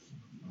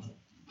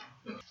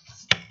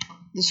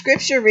The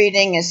scripture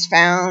reading is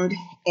found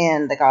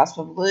in the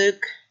Gospel of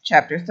Luke,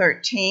 chapter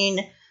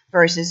 13,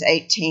 verses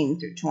 18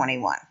 through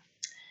 21.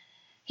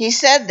 He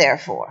said,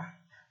 therefore,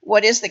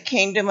 what is the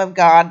kingdom of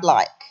God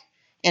like?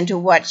 And to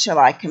what shall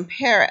I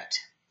compare it?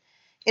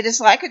 It is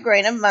like a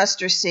grain of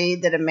mustard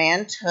seed that a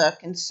man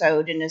took and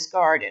sowed in his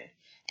garden,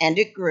 and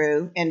it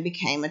grew and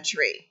became a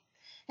tree.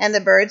 And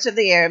the birds of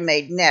the air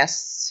made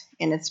nests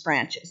in its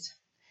branches.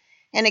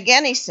 And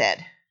again he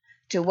said,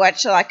 to what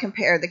shall I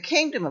compare the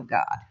kingdom of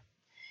God?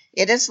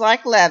 It is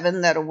like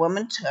leaven that a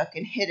woman took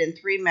and hid in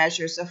 3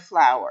 measures of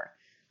flour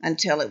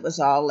until it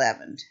was all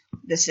leavened.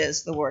 This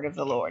is the word of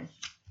the Lord.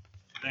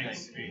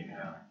 Thanks be to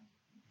God.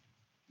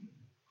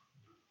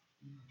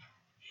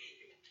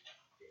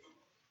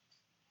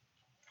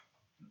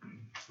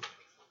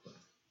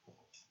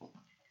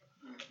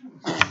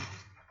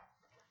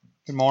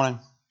 Good morning.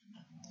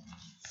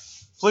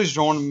 Please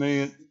join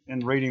me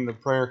in reading the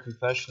prayer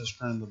confession as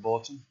printed in the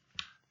bulletin.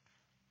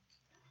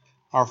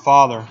 Our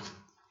Father,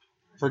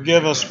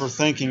 forgive us for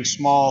thinking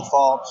small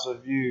thoughts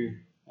of you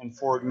and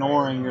for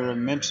ignoring your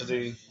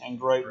immensity and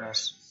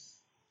greatness.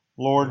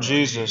 Lord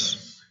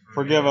Jesus,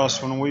 forgive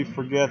us when we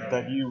forget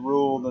that you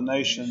rule the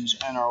nations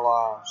and our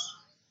lives.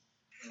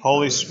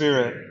 Holy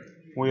Spirit,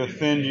 we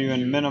offend you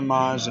in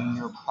minimizing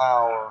your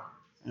power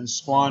and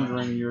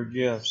squandering your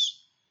gifts.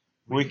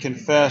 We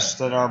confess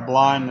that our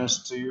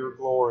blindness to your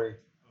glory,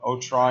 O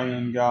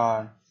triune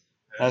God,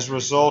 has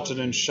resulted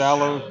in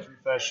shallow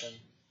confession,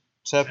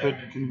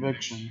 tepid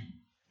conviction,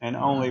 and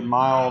only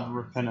mild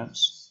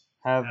repentance.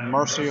 Have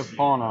mercy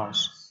upon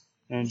us.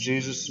 In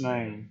Jesus'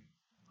 name,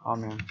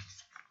 amen.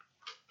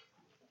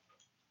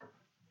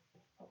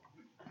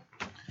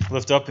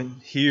 Lift up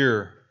and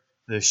hear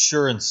the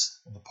assurance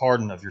of the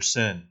pardon of your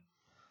sin.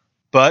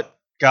 But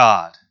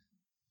God,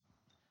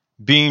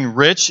 being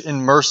rich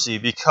in mercy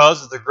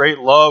because of the great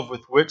love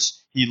with which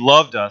he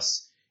loved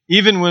us,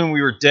 even when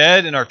we were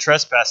dead in our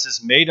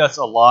trespasses, made us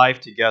alive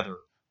together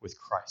with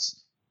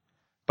Christ.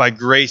 By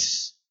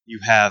grace you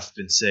have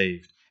been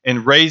saved,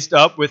 and raised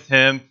up with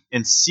him,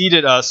 and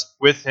seated us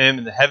with him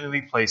in the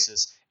heavenly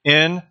places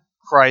in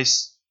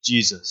Christ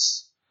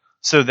Jesus,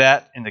 so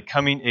that in the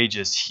coming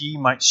ages he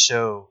might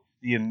show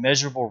the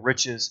immeasurable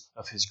riches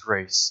of his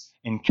grace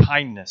and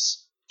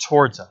kindness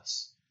towards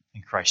us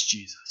in Christ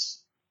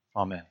Jesus.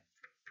 Amen.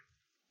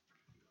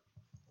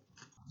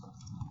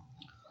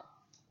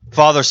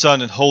 Father,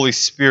 Son, and Holy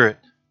Spirit,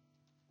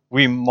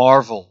 we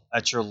marvel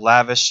at your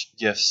lavish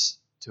gifts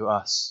to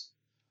us.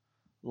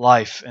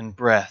 Life and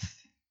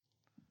breath,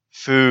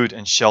 food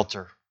and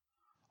shelter,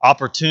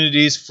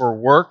 opportunities for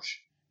work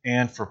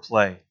and for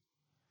play,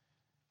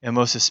 and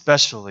most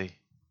especially,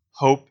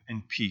 hope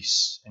and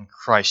peace in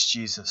Christ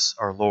Jesus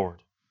our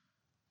Lord.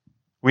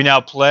 We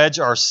now pledge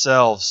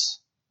ourselves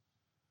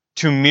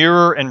to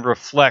mirror and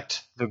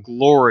reflect the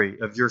glory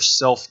of your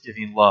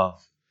self-giving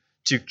love,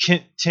 to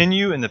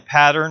continue in the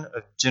pattern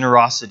of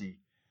generosity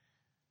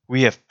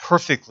we have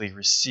perfectly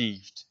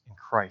received in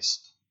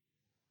Christ.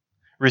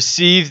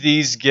 Receive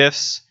these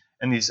gifts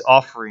and these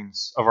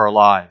offerings of our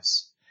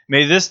lives.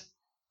 May this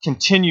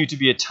continue to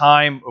be a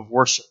time of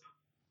worship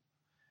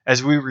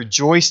as we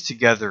rejoice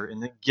together in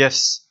the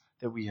gifts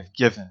that we have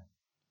given.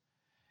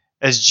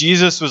 As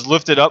Jesus was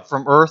lifted up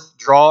from earth,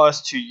 draw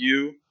us to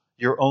you,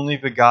 your only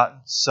begotten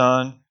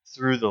Son,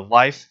 through the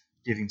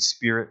life-giving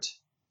Spirit.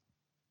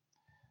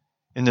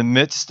 In the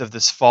midst of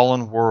this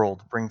fallen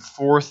world, bring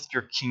forth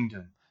your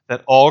kingdom,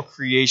 that all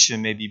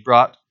creation may be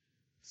brought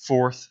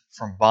forth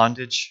from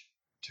bondage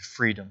to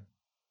freedom,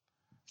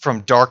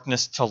 from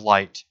darkness to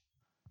light,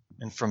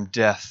 and from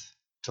death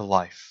to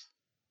life.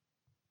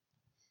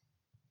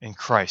 In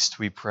Christ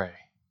we pray.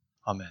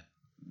 Amen.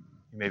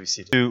 You may be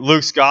seated. To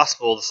Luke's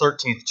Gospel, the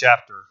 13th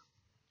chapter,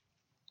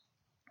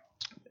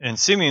 and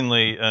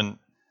seemingly a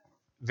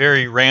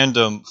very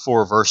random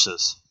 4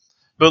 verses.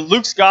 But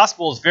Luke's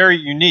Gospel is very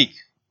unique.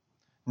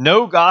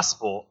 No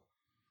Gospel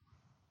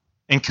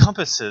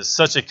encompasses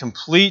such a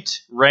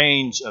complete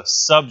range of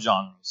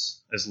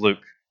subgenres as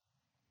Luke.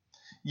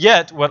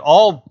 Yet, what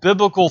all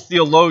biblical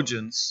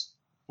theologians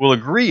will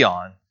agree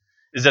on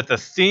is that the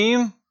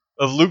theme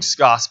of Luke's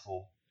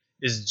Gospel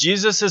is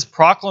Jesus'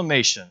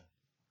 proclamation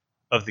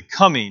of the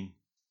coming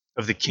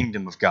of the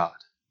kingdom of God.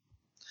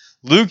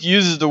 Luke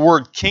uses the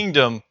word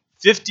kingdom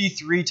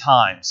 53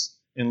 times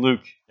in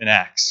Luke and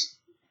Acts,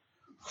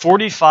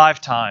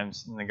 45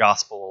 times in the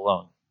Gospel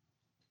alone.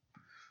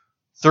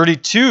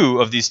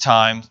 32 of these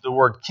times, the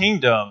word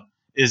kingdom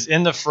is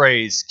in the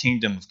phrase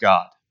kingdom of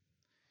God.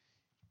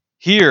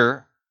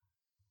 Here,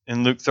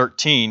 in Luke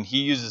 13, he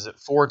uses it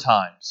 4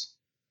 times.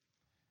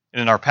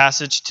 And in our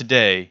passage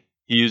today,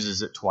 he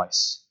uses it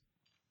twice.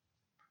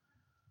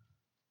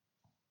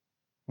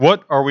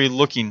 What are we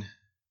looking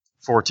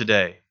for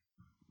today?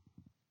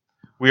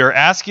 We are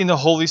asking the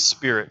Holy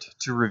Spirit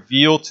to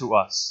reveal to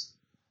us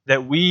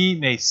that we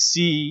may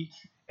see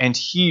and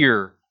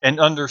hear and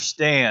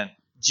understand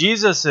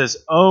Jesus'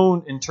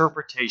 own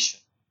interpretation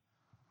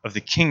of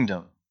the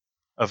kingdom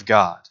of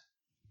God.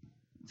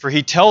 For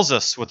he tells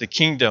us what the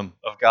kingdom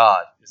of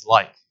God is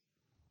like.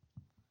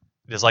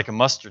 It is like a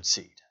mustard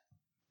seed.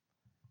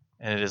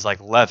 and it is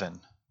like leaven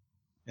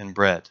in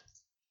bread.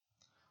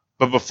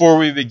 But before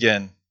we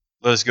begin,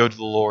 let us go to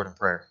the Lord in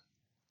prayer.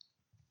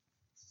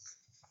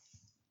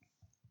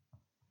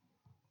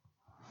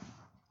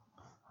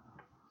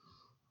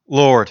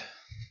 Lord,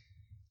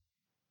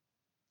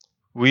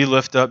 we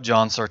lift up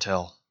John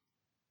Sartell.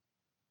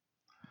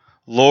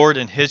 Lord,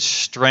 in his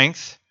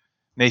strength,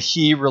 may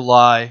he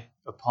rely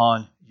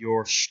upon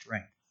your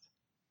strength.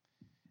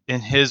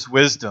 In his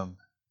wisdom,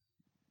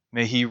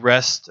 may he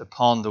rest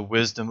upon the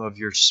wisdom of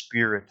your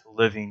Spirit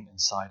living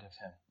inside of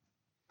him.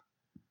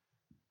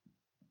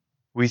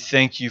 We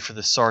thank you for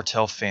the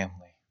Sartell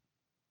family,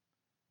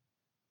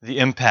 the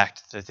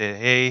impact that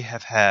they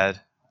have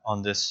had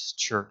on this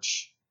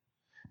church.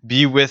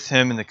 Be with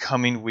him in the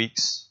coming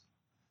weeks.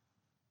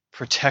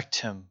 Protect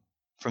him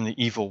from the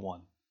evil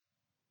one.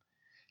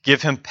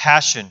 Give him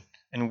passion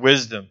and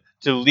wisdom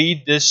to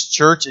lead this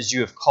church as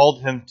you have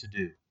called him to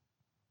do.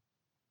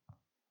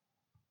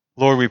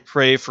 Lord, we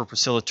pray for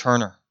Priscilla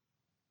Turner,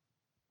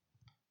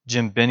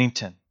 Jim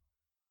Bennington,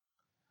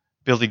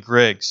 Billy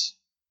Griggs,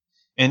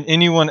 and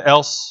anyone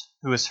else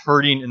who is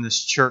hurting in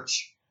this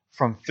church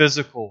from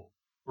physical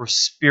or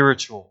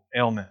spiritual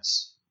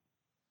ailments.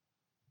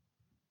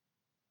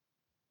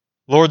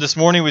 Lord, this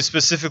morning we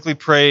specifically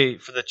pray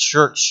for the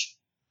church,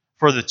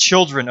 for the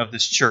children of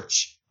this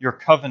church, your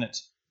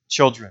covenant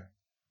children.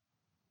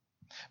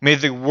 May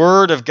the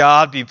word of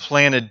God be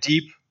planted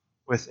deep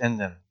within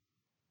them.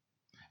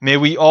 May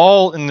we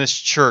all in this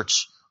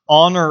church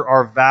honor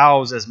our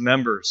vows as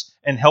members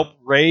and help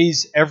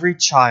raise every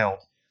child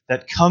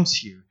that comes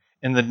here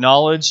in the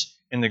knowledge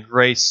and the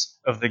grace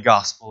of the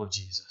gospel of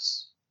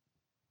Jesus.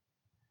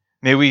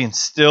 May we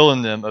instill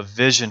in them a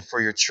vision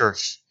for your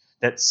church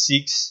that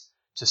seeks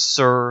to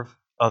serve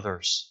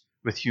others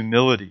with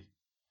humility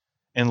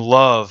and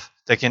love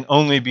that can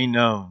only be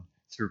known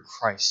through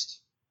Christ.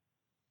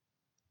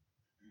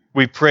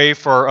 We pray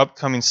for our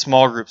upcoming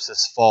small groups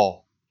this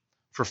fall,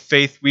 for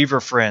Faith Weaver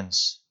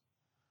Friends,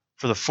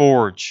 for the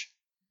Forge,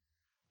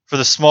 for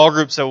the small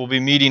groups that will be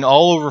meeting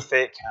all over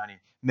Fayette County.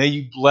 May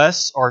you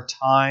bless our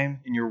time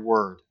in your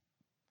word.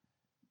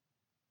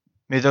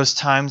 May those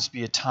times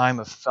be a time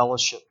of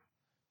fellowship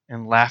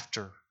and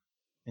laughter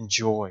and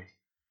joy.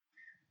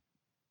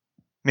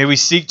 May we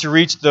seek to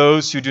reach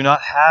those who do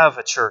not have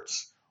a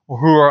church or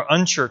who are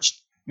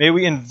unchurched. May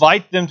we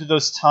invite them to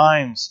those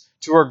times,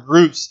 to our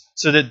groups,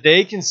 so that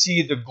they can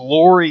see the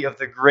glory of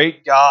the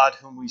great God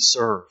whom we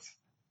serve.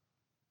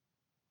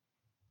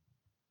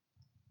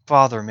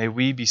 Father, may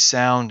we be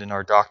sound in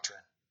our doctrine,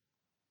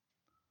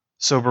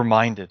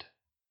 sober-minded,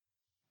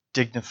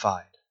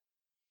 dignified,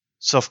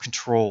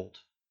 self-controlled,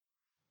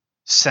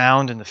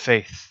 sound in the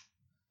faith,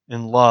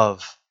 in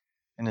love,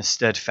 and in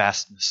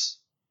steadfastness.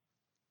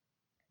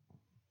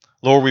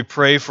 Lord, we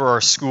pray for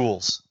our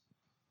schools,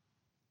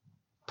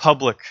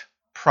 public,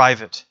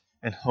 private,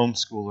 and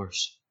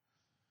homeschoolers.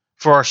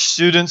 For our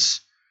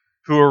students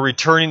who are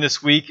returning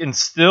this week,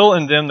 instill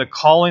in them the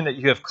calling that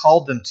you have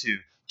called them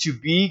to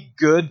be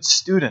good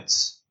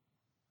students.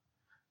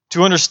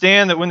 To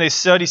understand that when they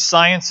study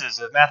sciences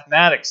and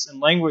mathematics and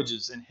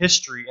languages and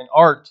history and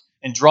art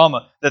and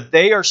drama, that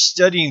they are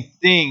studying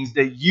things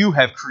that you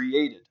have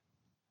created.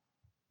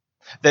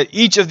 That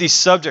each of these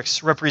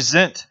subjects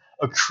represent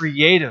a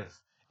creative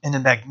and a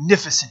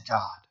magnificent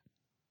God.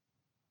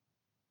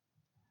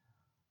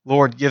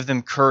 Lord, give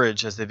them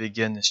courage as they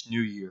begin this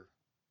new year.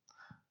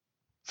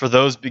 For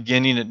those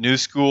beginning at new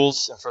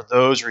schools and for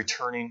those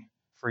returning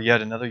for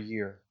yet another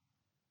year,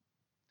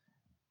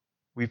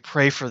 we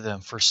pray for them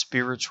for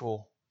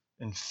spiritual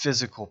and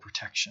physical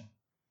protection.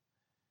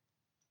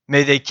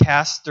 May they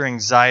cast their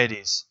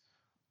anxieties,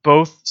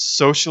 both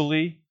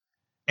socially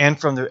and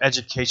from their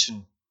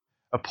education,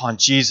 upon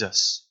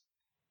Jesus.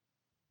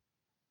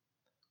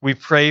 We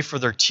pray for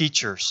their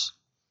teachers.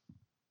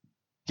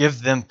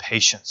 Give them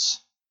patience.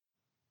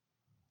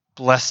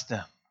 Bless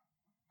them.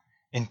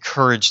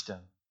 Encourage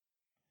them.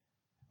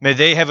 May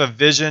they have a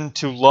vision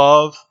to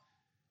love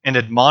and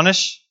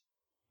admonish,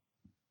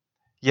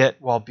 yet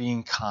while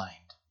being kind.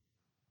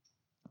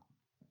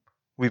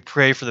 We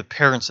pray for the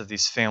parents of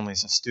these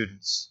families and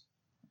students.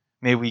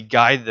 May we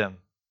guide them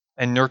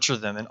and nurture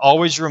them and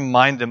always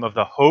remind them of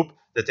the hope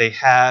that they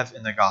have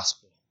in the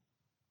gospel.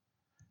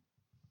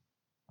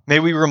 May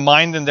we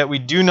remind them that we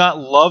do not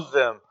love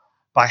them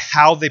by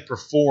how they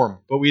perform,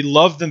 but we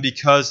love them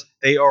because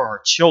they are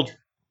our children,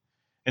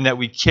 and that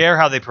we care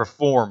how they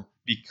perform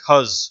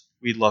because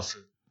we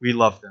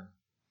love them.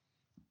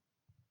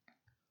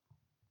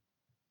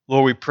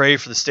 Lord, we pray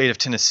for the state of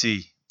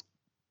Tennessee.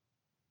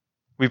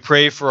 We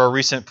pray for our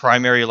recent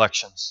primary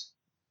elections.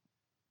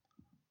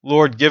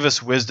 Lord, give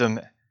us wisdom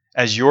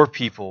as your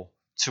people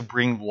to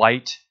bring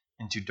light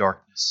into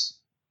darkness.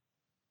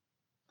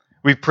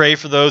 We pray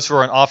for those who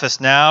are in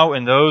office now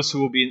and those who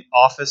will be in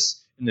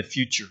office in the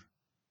future.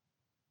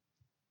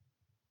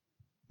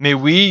 May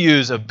we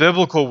use a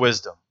biblical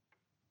wisdom,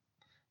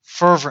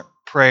 fervent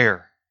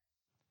prayer,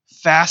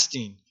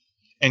 fasting,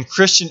 and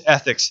Christian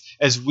ethics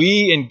as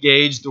we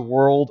engage the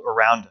world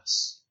around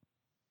us.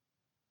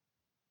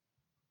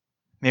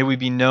 May we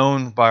be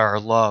known by our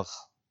love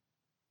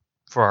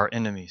for our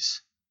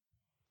enemies,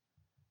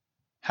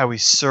 how we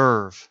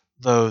serve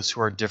those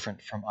who are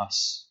different from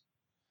us.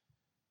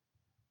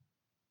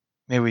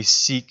 May we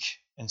seek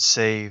and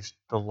save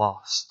the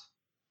lost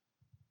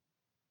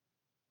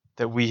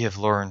that we have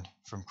learned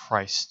from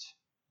Christ.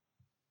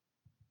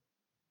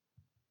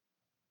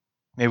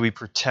 May we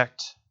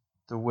protect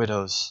the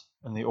widows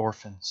and the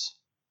orphans,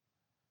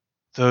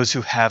 those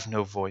who have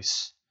no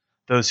voice,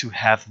 those who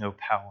have no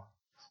power,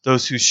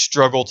 those who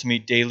struggle to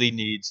meet daily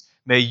needs.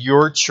 May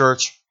your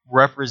church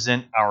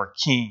represent our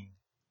King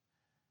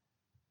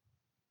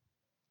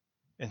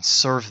and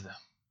serve them.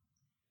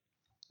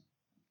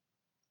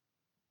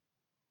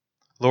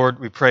 Lord,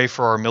 we pray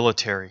for our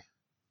military.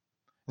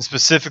 And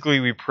specifically,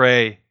 we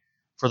pray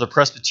for the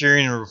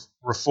Presbyterian and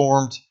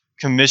Reformed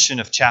Commission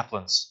of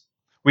Chaplains.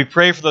 We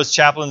pray for those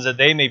chaplains that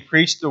they may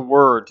preach the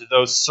word to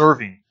those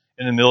serving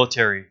in the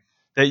military,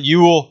 that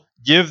you will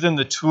give them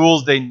the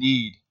tools they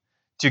need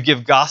to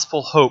give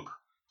gospel hope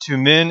to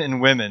men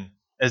and women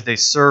as they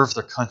serve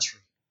their country.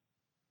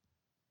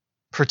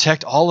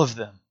 Protect all of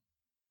them,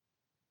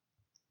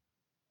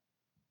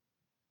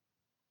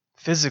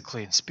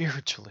 physically and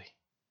spiritually.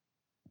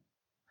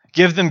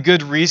 Give them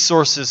good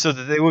resources so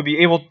that they would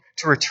be able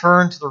to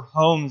return to their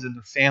homes and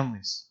their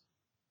families.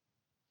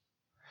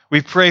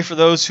 We pray for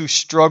those who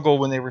struggle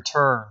when they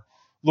return.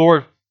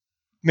 Lord,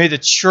 may the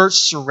church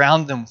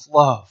surround them with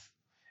love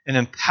and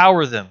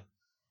empower them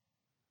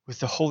with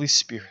the Holy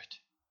Spirit.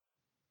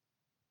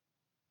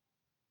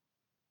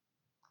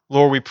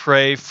 Lord, we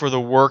pray for the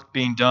work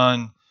being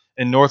done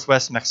in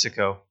Northwest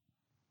Mexico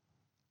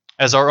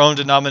as our own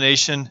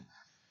denomination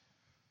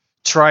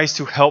tries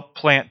to help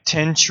plant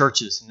 10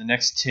 churches in the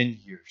next 10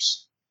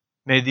 years.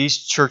 May these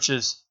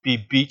churches be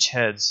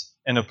beachheads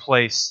in a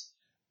place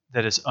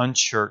that is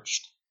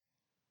unchurched.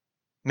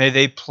 May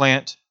they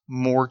plant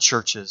more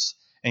churches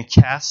and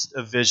cast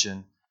a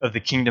vision of the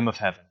kingdom of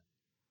heaven.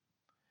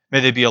 May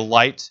they be a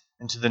light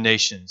into the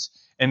nations.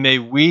 And may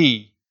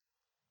we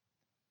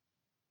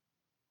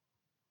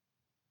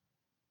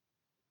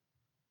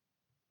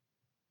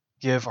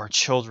give our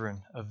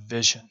children a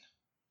vision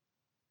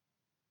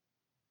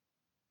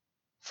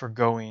for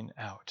going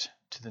out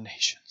to the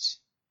nations.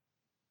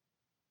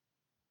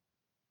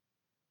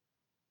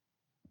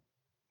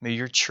 May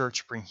your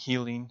church bring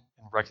healing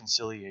and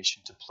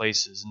reconciliation to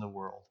places in the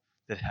world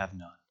that have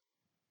none.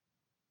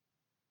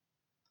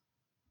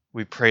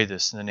 We pray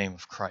this in the name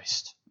of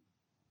Christ.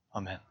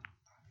 Amen.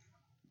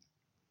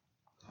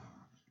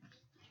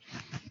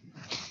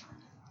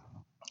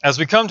 As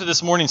we come to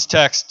this morning's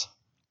text,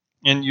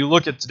 and you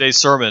look at today's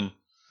sermon,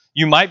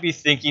 you might be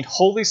thinking,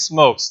 holy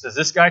smokes, does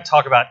this guy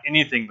talk about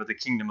anything but the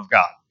kingdom of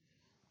God?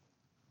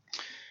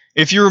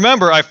 If you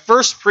remember, I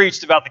first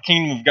preached about the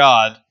kingdom of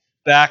God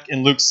back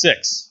in Luke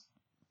 6.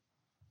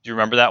 Do you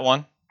remember that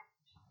one?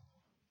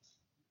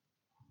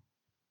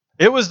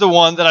 It was the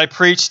one that I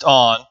preached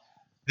on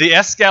the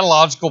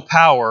eschatological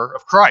power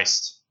of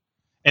Christ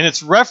and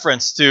its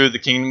reference to the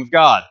kingdom of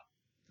God.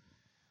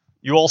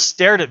 You all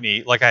stared at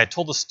me like I had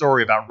told a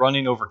story about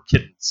running over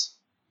kittens.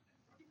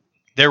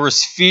 There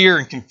was fear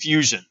and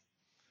confusion,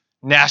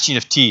 gnashing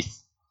of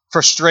teeth,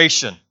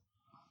 frustration.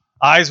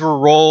 Eyes were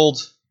rolled,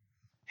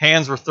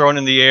 hands were thrown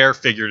in the air,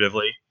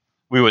 figuratively.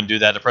 We wouldn't do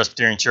that at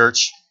Presbyterian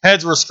Church.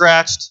 Heads were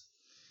scratched.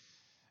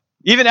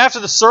 Even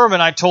after the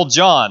sermon, I told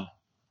John,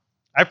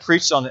 I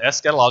preached on the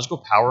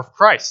eschatological power of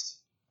Christ.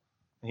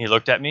 And he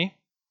looked at me.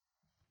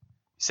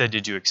 He said,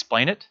 did you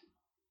explain it?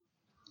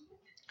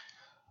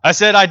 I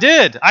said, I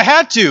did. I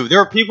had to. There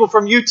were people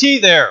from UT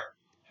there.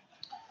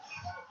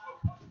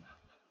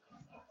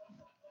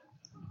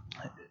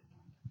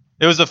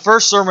 It was the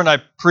first sermon I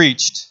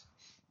preached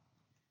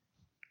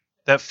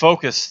that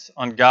focused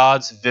on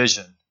God's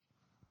vision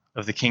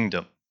of the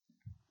kingdom.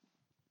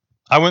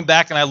 I went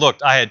back and I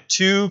looked. I had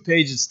 2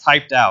 pages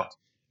typed out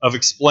of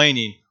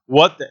explaining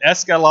what the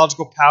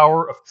eschatological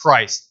power of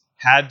Christ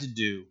had to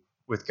do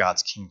with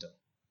God's kingdom.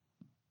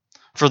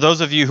 For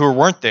those of you who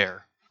weren't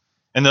there,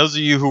 and those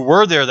of you who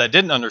were there that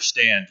didn't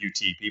understand UT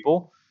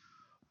people,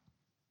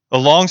 the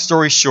long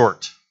story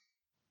short,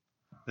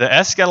 the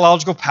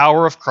eschatological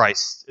power of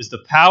Christ is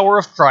the power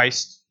of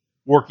Christ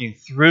working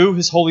through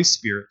his Holy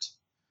Spirit,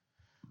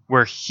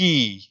 where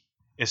he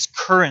is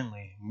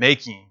currently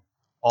making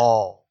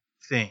all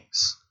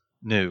things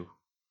new.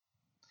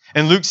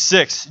 In Luke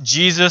 6,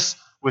 Jesus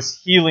was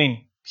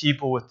healing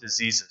people with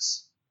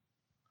diseases.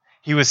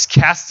 He was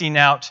casting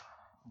out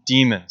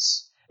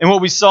demons. And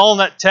what we saw in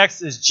that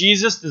text is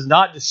Jesus does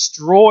not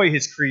destroy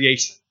his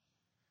creation.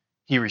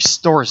 He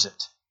restores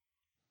it.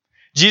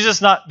 Jesus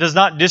does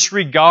not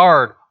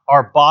disregard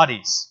our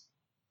bodies.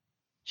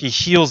 He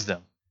heals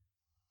them.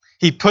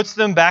 He puts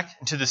them back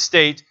into the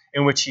state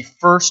in which he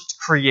first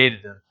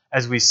created them,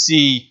 as we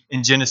see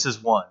in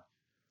Genesis 1,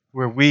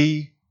 where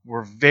we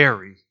were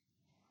very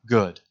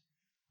good.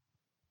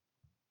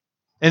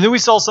 And then we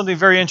saw something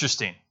very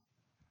interesting.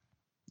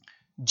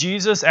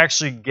 Jesus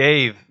actually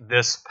gave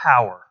this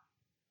power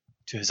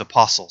to his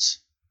apostles,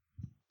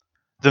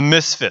 the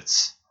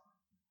misfits,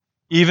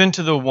 even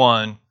to the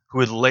one who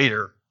would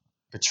later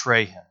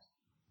betray him.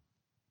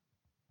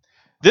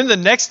 Then the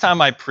next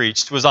time I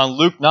preached was on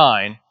Luke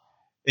 9,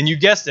 and you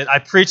guessed it, I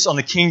preached on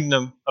the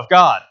kingdom of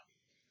God.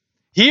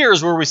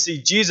 Here's where we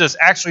see Jesus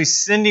actually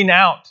sending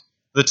out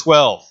the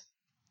 12.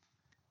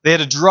 They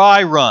had a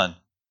dry run,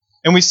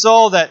 and we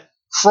saw that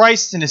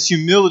Christ in his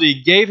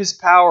humility gave his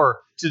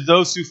power to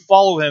those who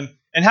follow him,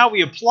 and how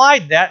we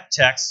applied that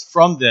text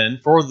from then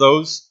for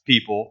those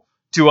people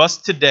to us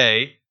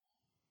today,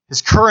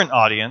 his current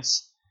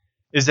audience,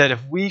 is that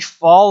if we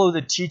follow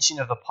the teaching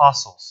of the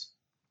apostles,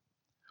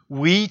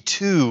 we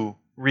too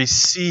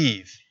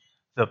receive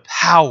the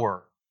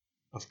power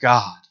of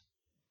God.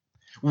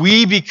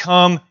 We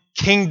become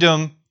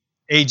kingdom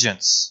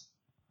agents,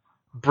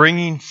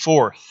 bringing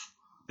forth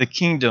the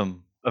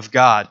kingdom of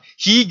God.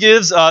 He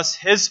gives us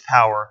his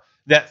power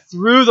that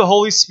through the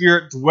Holy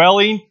Spirit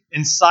dwelling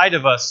inside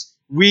of us,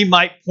 we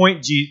might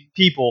point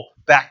people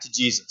back to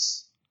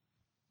Jesus.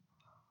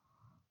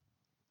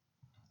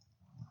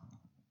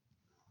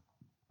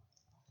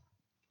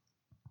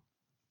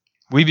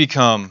 We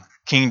become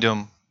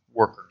kingdom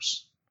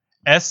workers,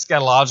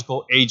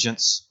 eschatological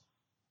agents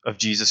of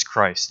Jesus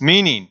Christ,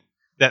 meaning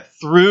that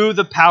through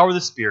the power of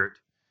the Spirit,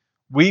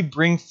 we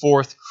bring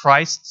forth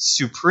Christ's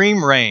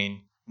supreme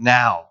reign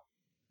now,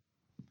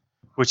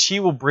 which he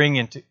will bring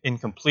in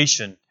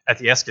completion at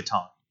the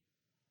eschaton,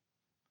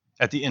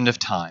 at the end of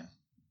time,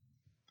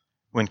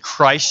 when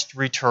Christ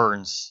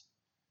returns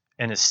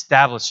and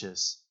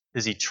establishes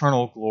his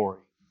eternal glory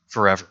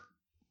forever.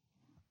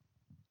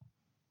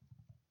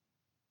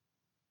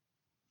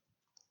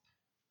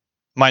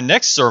 My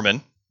next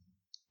sermon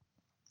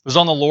was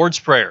on the Lord's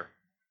Prayer.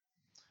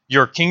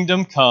 Your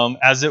kingdom come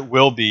as it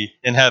will be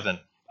in heaven.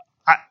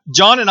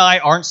 John and I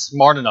aren't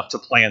smart enough to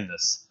plan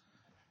this.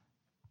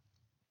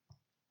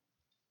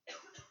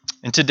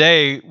 And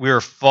today we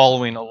are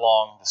following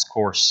along this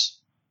course.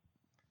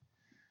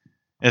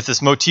 And if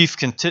this motif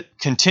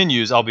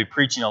continues, I'll be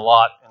preaching a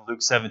lot in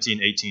Luke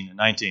 17, 18, and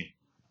 19.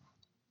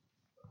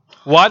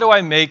 Why do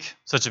I make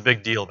such a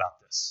big deal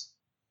about this?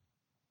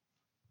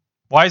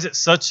 Why is it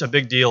such a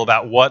big deal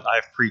about what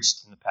I've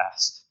preached in the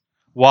past?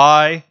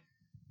 Why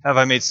have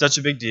I made such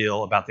a big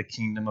deal about the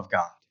kingdom of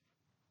God?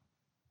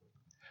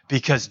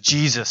 Because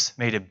Jesus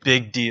made a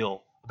big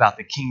deal about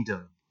the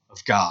kingdom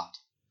of God.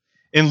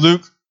 In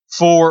Luke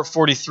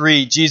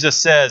 4:43, Jesus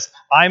says,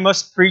 I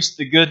must preach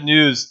the good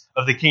news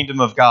of the kingdom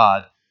of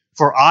God,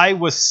 for I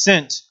was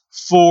sent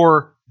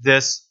for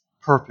this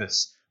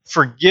purpose.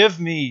 Forgive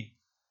me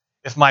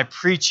if my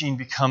preaching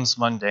becomes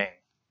mundane.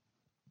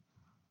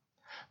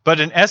 But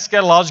an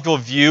eschatological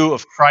view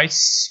of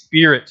Christ's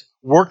Spirit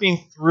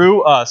working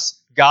through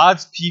us,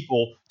 God's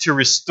people, to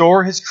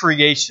restore his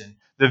creation,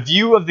 the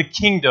view of the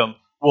kingdom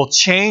will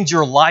change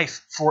your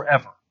life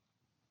forever.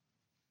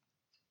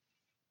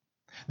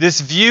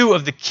 This view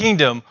of the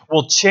kingdom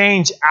will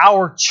change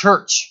our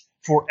church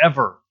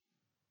forever.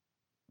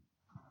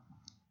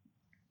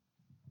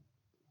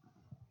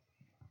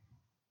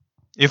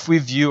 If we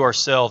view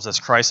ourselves as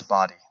Christ's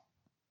body,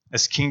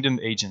 as kingdom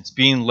agents,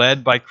 being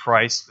led by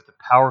Christ with the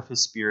power of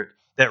his Spirit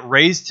that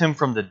raised him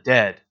from the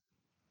dead,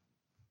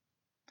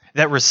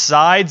 that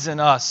resides in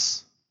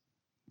us,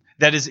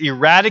 that is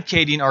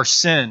eradicating our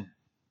sin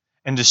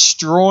and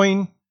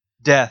destroying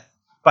death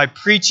by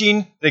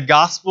preaching the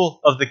gospel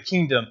of the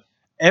kingdom,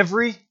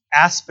 every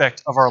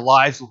aspect of our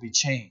lives will be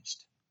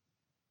changed.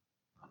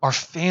 Our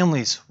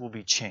families will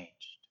be changed.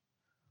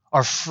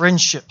 Our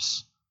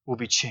friendships will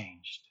be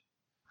changed.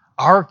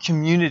 Our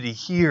community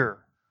here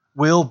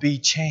will be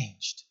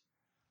changed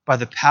by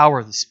the power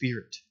of the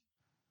Spirit.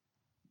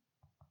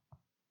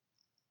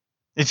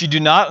 If you do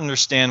not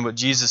understand what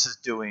Jesus is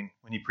doing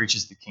when he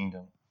preaches the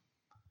kingdom,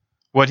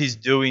 what he's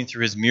doing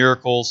through his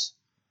miracles,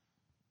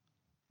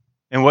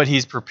 and what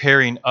he's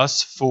preparing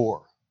us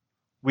for,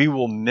 we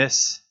will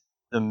miss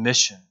the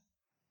mission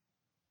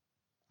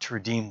to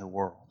redeem the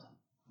world.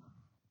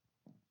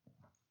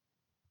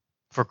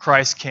 For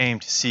Christ came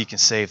to seek and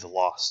save the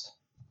lost.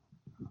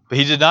 But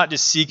he did not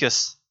just seek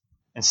us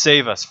and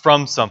save us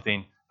from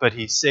something, but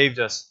he saved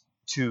us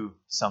to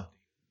something,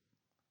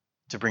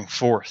 to bring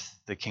forth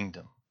the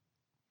kingdom.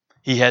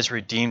 He has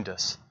redeemed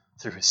us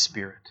through his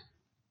Spirit.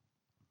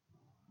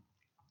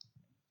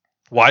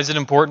 Why is it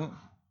important?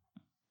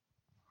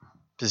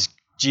 Because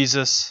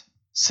Jesus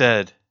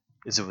said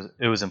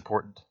it was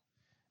important.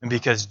 And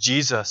because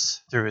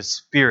Jesus, through his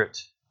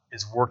Spirit,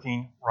 is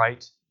working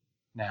right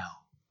now.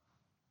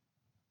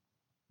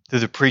 Through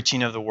the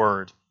preaching of the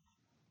word,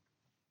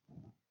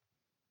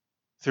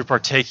 through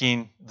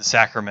partaking the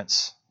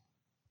sacraments,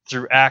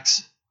 through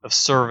acts of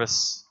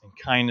service and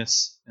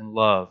kindness and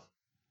love,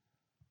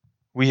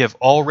 we have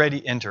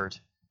already entered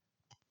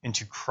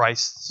into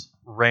Christ's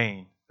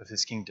reign of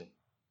his kingdom.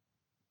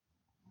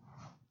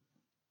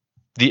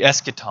 The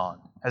eschaton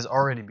has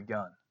already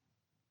begun.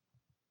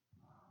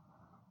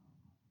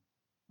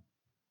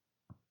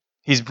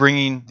 He's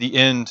bringing the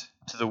end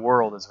to the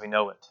world as we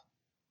know it.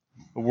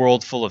 A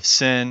world full of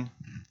sin,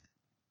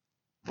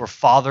 where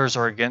fathers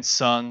are against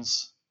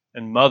sons,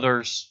 and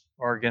mothers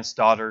are against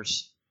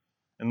daughters,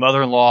 and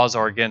mother-in-laws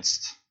are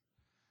against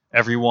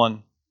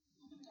everyone.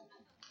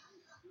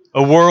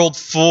 A world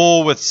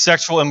full with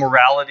sexual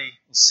immorality,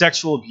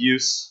 sexual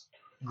abuse,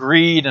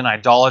 greed and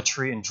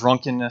idolatry and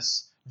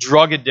drunkenness,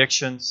 drug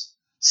addictions,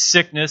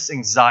 sickness,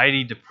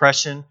 anxiety,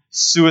 depression,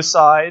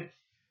 suicide,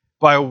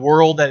 by a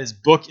world that is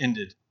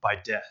bookended by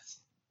death.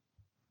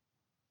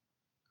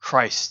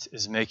 Christ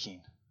is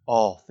making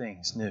all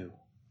things new.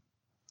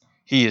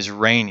 He is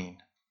reigning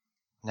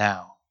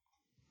now.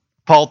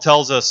 Paul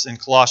tells us in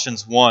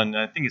Colossians 1, and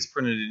I think it's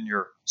printed in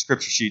your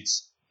scripture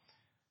sheets,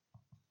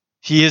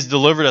 He has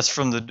delivered us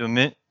from the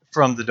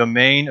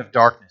domain of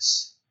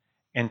darkness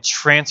and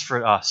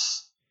transferred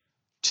us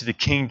to the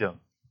kingdom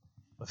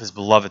of His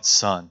beloved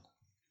Son.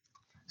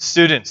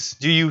 Students,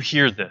 do you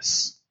hear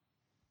this?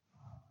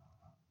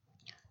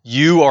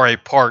 You are a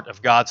part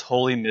of God's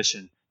holy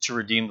mission to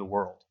redeem the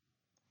world.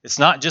 It's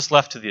not just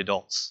left to the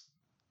adults.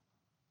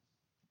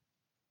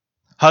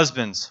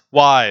 Husbands,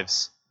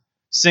 wives,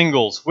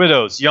 singles,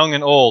 widows, young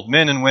and old,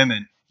 men and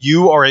women,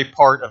 you are a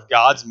part of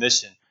God's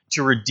mission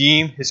to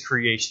redeem His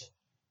creation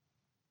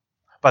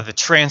by the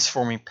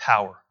transforming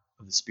power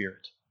of the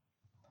Spirit.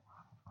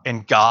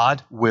 And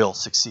God will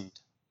succeed,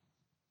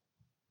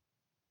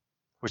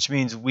 which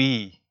means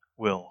we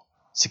will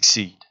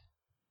succeed.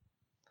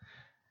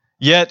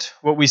 Yet,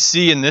 what we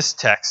see in this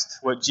text,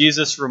 what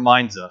Jesus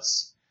reminds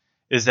us,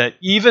 is that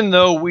even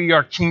though we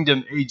are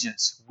kingdom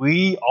agents,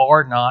 we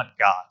are not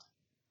God.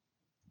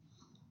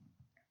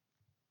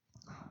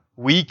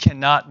 We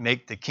cannot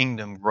make the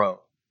kingdom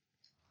grow.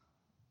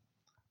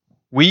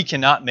 We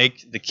cannot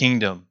make the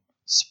kingdom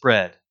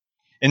spread.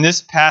 In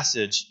this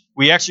passage,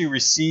 we actually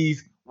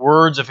receive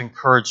words of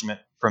encouragement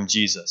from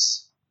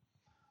Jesus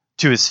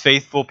to His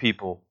faithful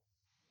people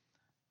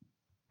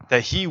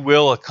that He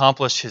will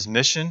accomplish His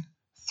mission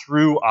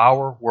through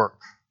our work.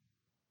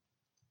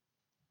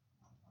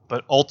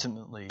 But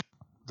ultimately,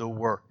 the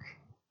work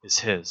is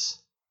His.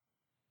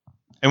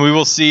 And we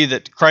will see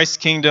that Christ's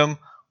kingdom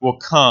will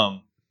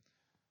come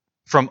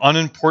from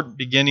unimportant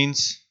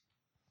beginnings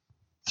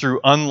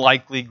through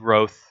unlikely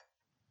growth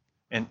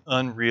and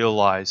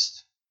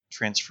unrealized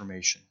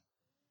transformation.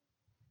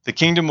 The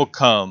kingdom will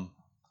come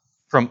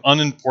from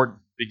unimportant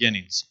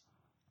beginnings.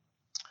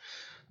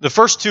 The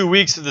first 2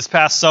 weeks of this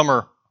past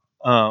summer,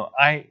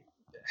 I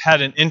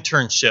had an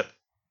internship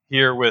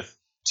here with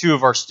two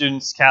of our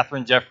students,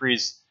 Catherine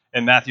Jeffries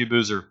and Matthew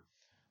Boozer.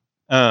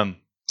 And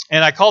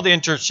I called the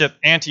internship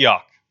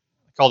Antioch.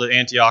 I called it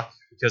Antioch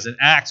because in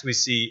Acts we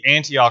see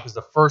Antioch is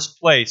the first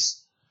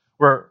place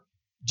where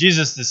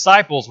Jesus'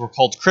 disciples were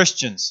called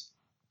Christians.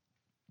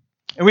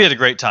 And we had a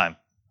great time.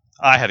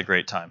 I had a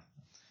great time.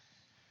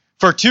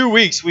 For 2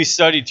 weeks we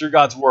studied through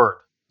God's Word.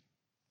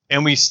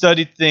 And we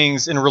studied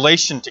things in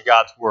relation to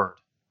God's Word.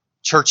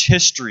 Church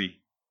history,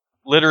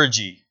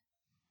 liturgy,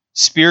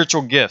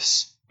 spiritual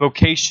gifts,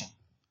 vocation.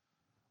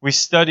 We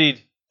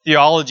studied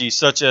theology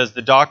such as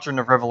the doctrine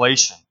of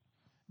revelation,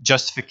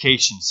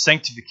 justification,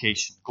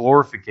 sanctification,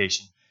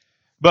 glorification.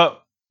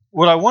 But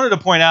what I wanted to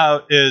point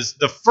out is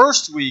the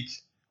first week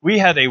we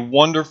had a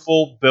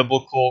wonderful,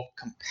 biblical,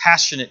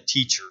 compassionate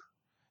teacher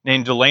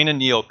named Delana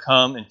Neal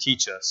come and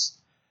teach us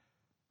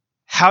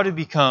how to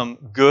become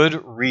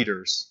good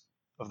readers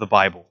of the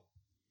Bible.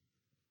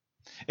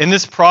 In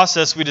this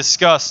process, we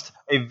discussed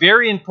a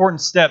very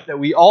important step that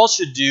we all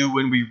should do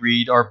when we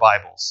read our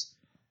Bibles.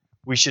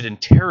 We should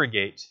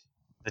interrogate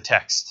the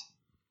text.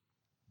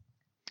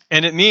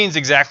 And it means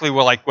exactly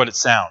like what it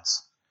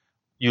sounds.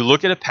 You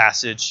look at a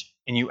passage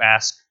and you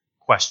ask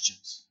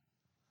questions.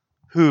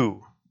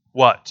 Who,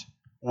 what,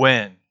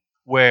 when,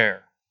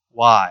 where,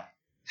 why,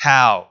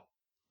 how?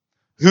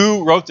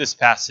 Who wrote this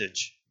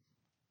passage?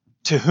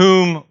 To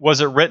whom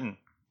was it written?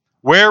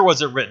 Where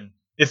was it written?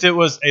 If it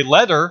was a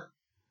letter,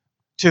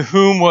 to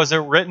whom was it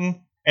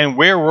written and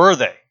where were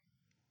they?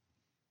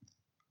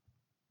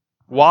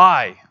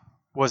 Why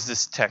was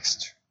this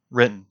text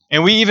written?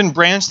 And we even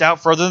branched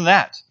out further than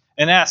that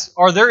and asked,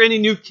 are there any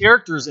new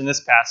characters in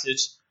this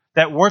passage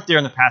that weren't there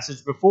in the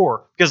passage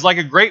before? Because like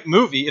a great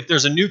movie, if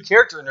there's a new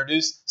character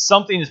introduced,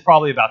 something is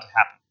probably about to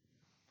happen.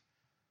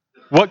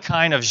 What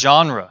kind of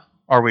genre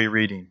are we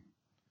reading?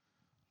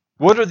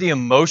 What are the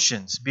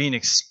emotions being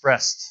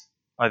expressed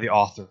by the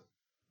author?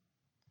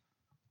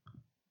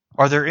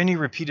 Are there any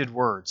repeated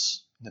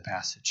words in the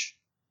passage?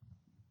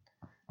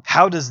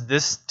 How does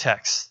this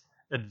text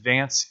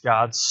advance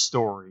God's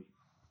story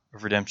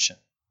of redemption?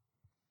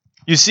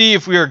 You see,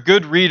 if we are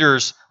good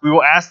readers, we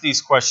will ask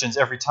these questions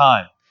every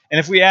time. And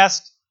if we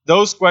ask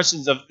those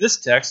questions of this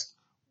text,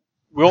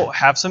 we'll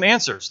have some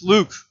answers.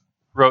 Luke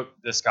wrote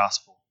this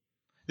gospel.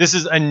 This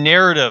is a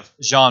narrative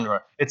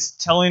genre. It's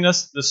telling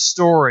us the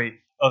story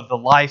of the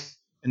life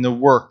and the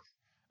work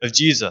of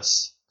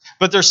Jesus.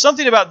 But there's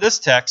something about this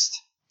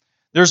text.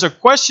 There's a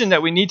question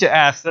that we need to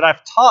ask that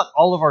I've taught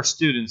all of our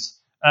students.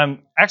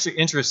 I'm actually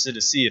interested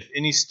to see if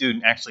any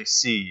student actually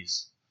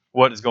sees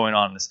what is going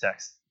on in this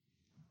text.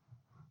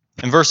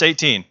 In verse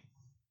 18, in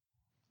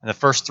the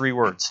first 3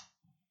 words,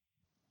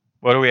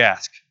 what do we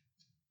ask?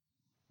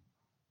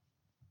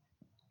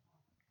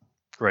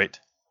 Great.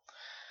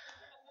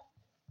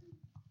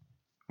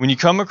 When you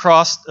come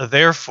across a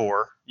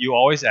therefore, you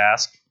always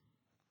ask,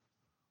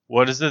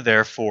 what is the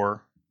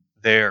therefore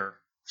there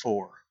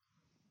for?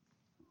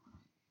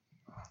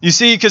 You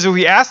see, because if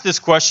we ask this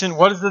question,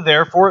 what is the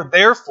therefore?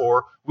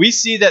 Therefore, we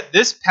see that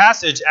this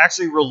passage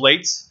actually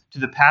relates to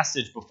the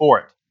passage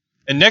before it.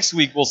 And next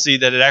week, we'll see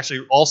that it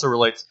actually also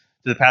relates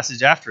to the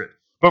passage after it.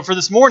 But for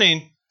this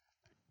morning,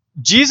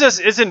 Jesus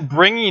isn't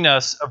bringing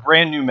us a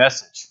brand new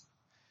message.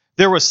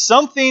 There was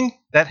something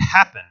that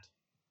happened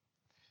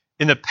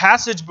in the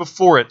passage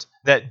before it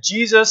that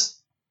Jesus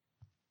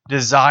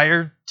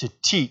desired to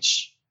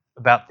teach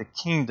about the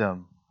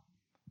kingdom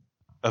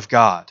of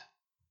God.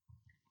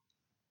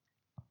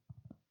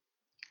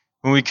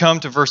 When we come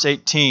to verse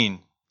 18,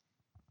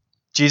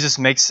 Jesus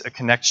makes a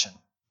connection.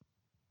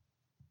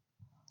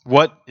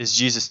 What is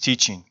Jesus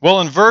teaching?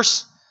 Well, in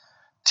verse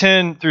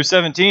 10 through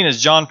 17,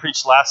 as John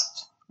preached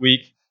last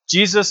week,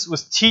 Jesus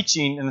was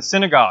teaching in the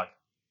synagogue.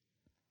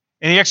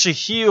 And he actually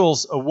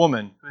heals a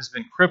woman who has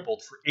been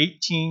crippled for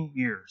 18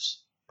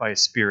 years by a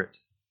spirit.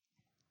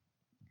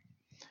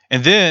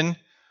 And then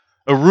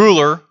a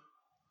ruler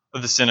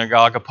of the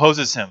synagogue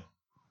opposes him.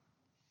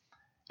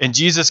 And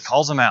Jesus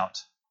calls him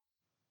out.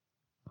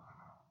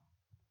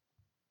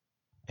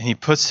 And he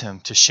puts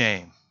him to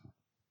shame.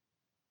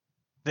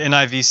 The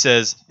NIV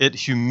says it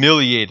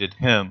humiliated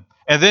him.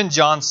 And then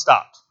John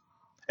stopped.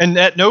 And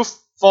at no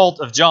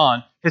fault of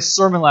John, his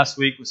sermon last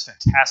week was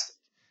fantastic.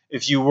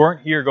 If you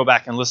weren't here, go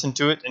back and listen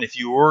to it. And if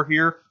you were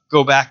here,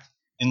 go back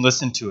and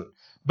listen to it.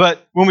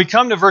 But when we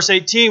come to verse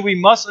 18, we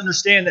must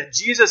understand that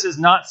Jesus is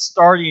not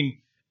starting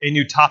a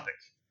new topic.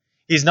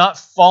 He's not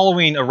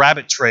following a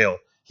rabbit trail.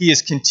 He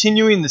is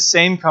continuing the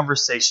same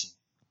conversation.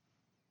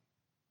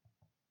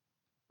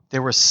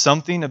 There was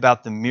something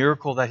about the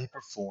miracle that he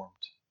performed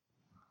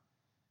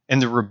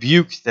and the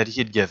rebuke that he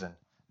had given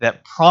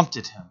that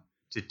prompted him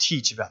to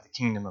teach about the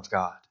kingdom of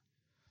God.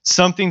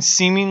 Something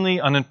seemingly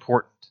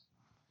unimportant,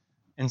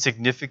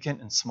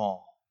 insignificant and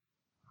small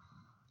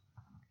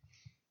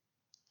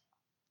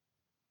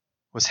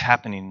was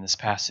happening in this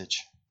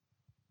passage.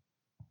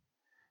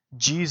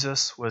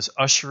 Jesus was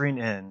ushering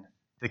in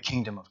the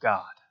kingdom of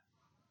God.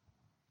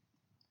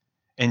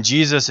 And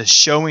Jesus is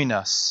showing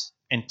us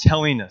and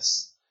telling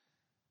us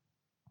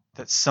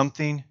that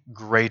something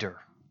greater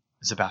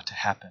is about to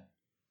happen.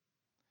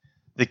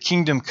 The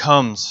kingdom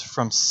comes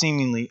from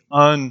seemingly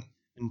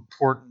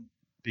unimportant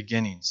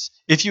beginnings.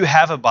 If you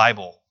have a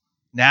Bible,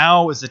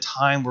 now is the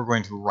time we're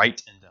going to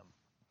write in them.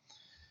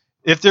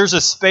 If there's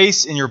a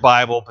space in your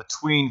Bible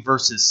between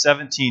verses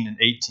 17 and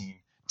 18,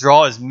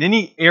 draw as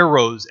many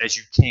arrows as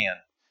you can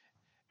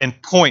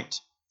and point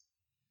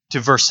to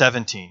verse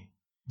 17.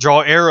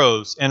 Draw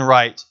arrows and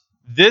write,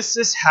 "This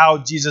is how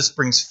Jesus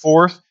brings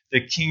forth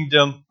the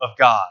kingdom of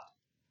God,"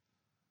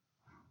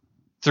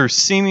 through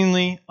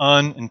seemingly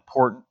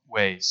unimportant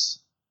ways.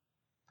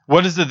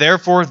 What is the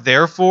therefore?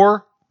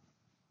 Therefore,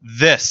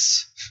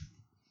 this.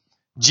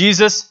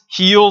 Jesus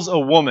heals a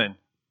woman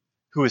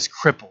who is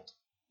crippled.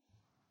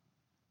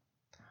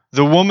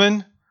 The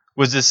woman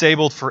was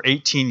disabled for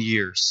 18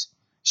 years.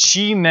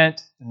 She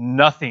meant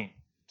nothing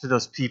to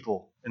those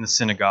people in the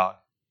synagogue.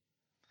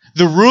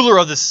 The ruler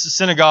of the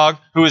synagogue,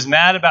 who was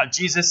mad about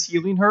Jesus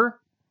healing her,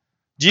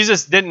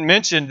 Jesus didn't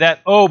mention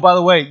that, oh, by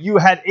the way, you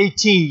had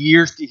 18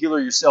 years to heal her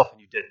yourself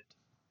and you didn't.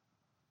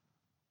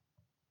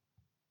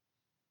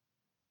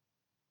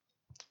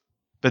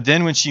 But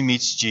then when she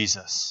meets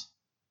Jesus,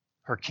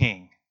 her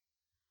king,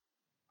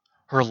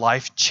 her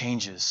life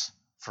changes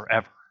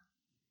forever.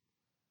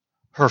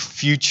 Her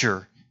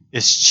future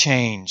is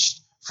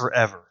changed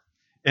forever.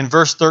 In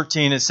verse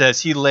 13 it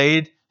says, he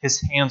laid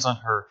his hands on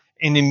her,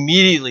 and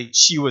immediately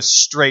she was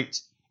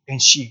straight,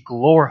 and she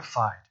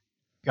glorified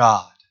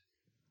God.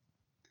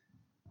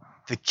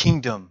 The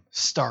kingdom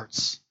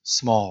starts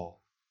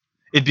small.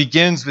 It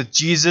begins with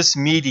Jesus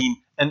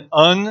meeting an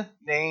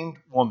unnamed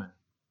woman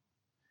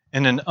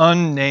in an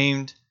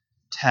unnamed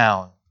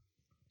town.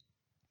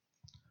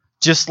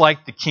 Just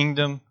like the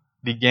kingdom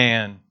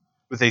began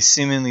with a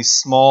seemingly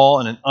small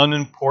and an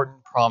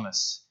unimportant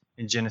promise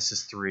in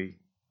Genesis 3.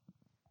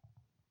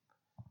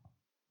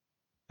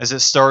 As it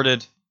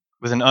started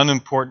with an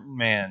unimportant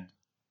man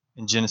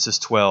in Genesis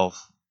 12.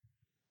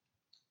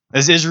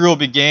 As Israel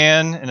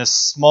began in a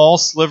small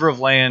sliver of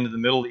land in the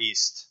Middle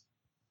East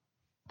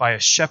by a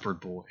shepherd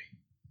boy.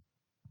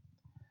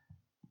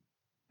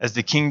 As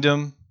the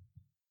kingdom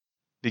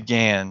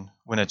began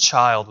when a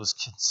child was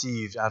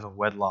conceived out of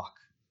wedlock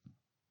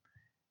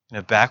in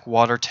a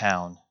backwater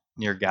town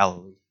near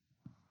Galilee.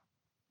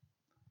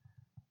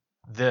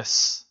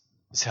 This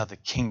is how the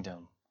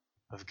kingdom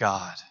of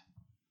God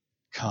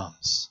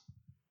comes.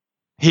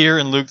 Here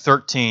in Luke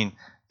 13,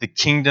 the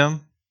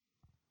kingdom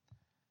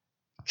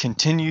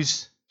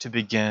continues to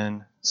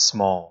begin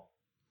small.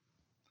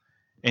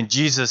 And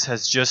Jesus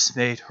has just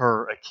made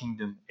her a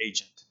kingdom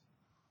agent.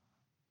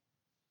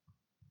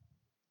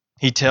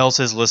 He tells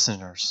his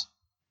listeners,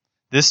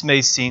 this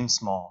may seem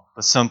small,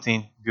 but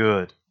something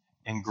good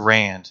and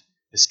grand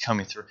is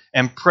coming through.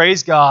 And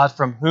praise God,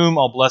 from whom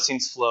all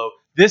blessings flow.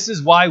 This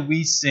is why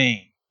we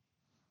sing.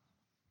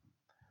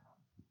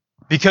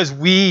 Because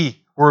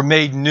we were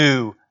made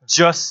new,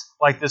 just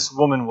like this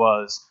woman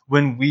was,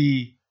 when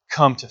we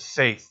come to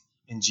faith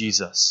in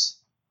Jesus.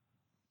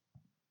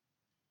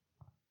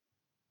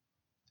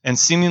 And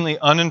seemingly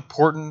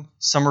unimportant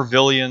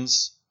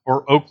Somervillians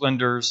or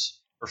Oaklanders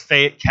or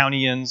Fayette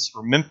Countyans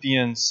or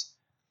Memphians,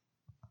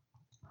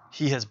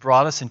 He has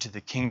brought us into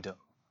the kingdom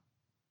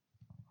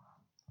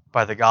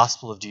by the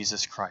gospel of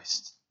Jesus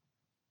Christ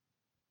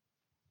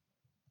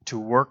to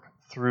work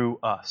through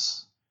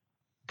us,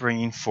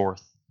 bringing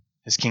forth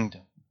His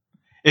kingdom.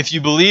 If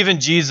you believe in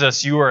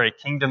Jesus, you are a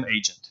kingdom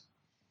agent.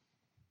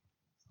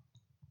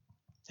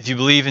 If you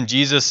believe in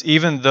Jesus,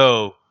 even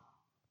though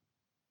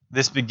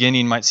this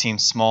beginning might seem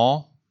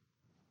small,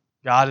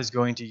 God is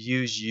going to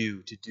use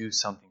you to do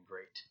something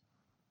great.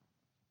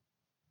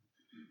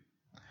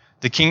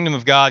 The kingdom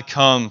of God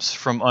comes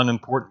from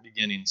unimportant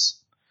beginnings.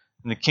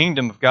 And the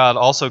kingdom of God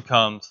also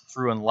comes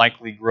through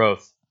unlikely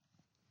growth.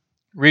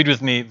 Read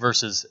with me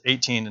verses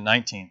 18 and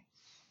 19.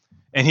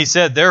 And he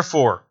said,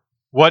 "Therefore,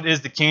 what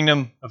is the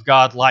kingdom of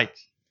God like?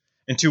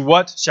 And to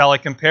what shall I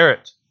compare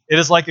it? It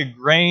is like a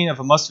grain of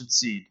a mustard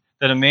seed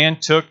that a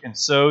man took and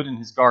sowed in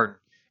his garden,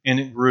 and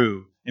it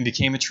grew and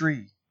became a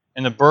tree,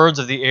 and the birds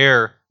of the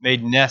air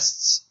made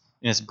nests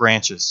in its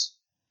branches."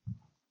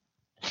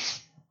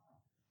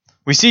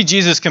 We see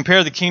Jesus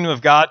compare the kingdom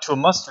of God to a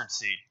mustard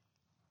seed.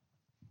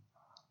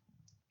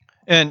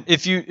 And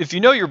if you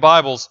know your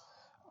Bibles,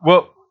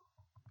 what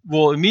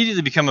will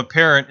immediately become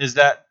apparent is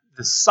that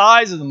the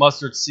size of the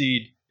mustard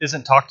seed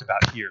isn't talked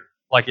about here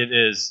like it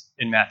is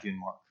in Matthew and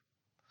Mark.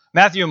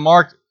 Matthew and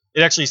Mark,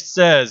 it actually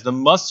says the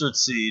mustard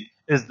seed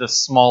is the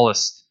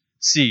smallest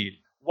seed.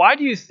 Why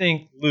do you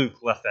think Luke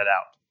left that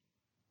out?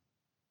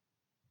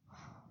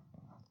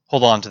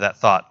 Hold on to that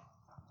thought.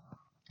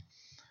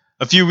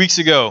 A few weeks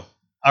ago,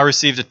 I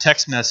received a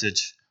text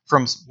message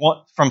from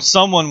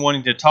someone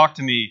wanting to talk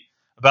to me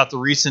about the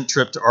recent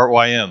trip to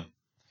RYM.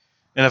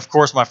 And of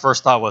course, my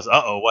first thought was,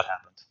 uh-oh, what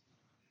happened?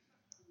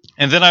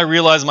 And then I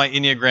realized my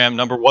Enneagram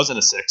number wasn't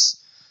a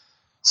 6.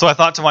 So I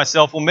thought to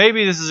myself, well,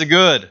 maybe this is a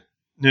good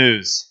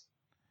news.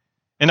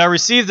 And I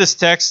received this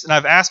text, and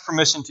I've asked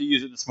permission to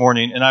use it this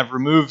morning, and I've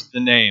removed the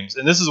names.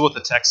 And this is what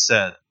the text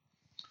said.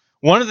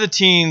 One of the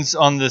teens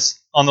on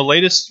the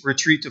latest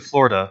retreat to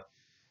Florida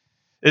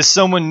is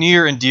someone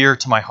near and dear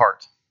to my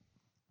heart.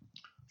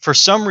 For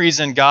some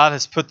reason, God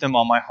has put them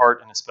on my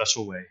heart in a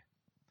special way.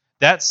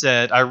 That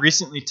said, I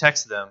recently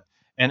texted them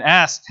and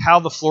asked how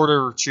the Florida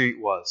retreat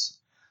was.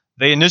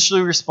 They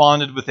initially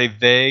responded with a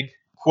vague,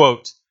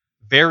 quote,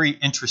 "very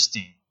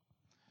interesting,"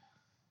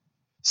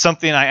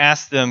 something I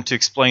asked them to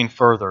explain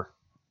further.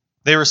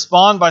 They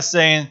respond by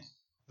saying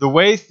the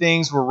way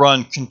things were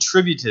run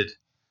contributed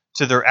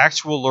to their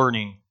actual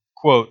learning,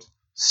 quote,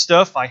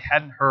 "stuff I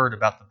hadn't heard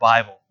about the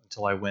Bible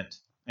until I went,"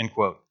 end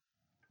quote.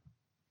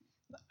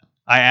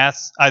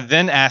 I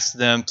then asked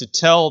them to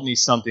tell me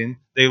something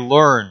they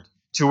learned,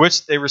 to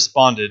which they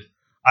responded,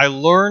 "I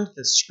learned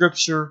that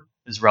Scripture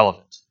is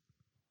relevant."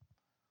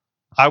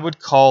 I would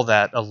call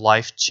that a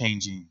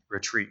life-changing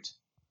retreat.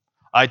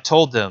 I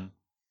told them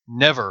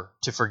never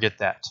to forget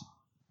that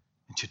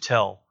and to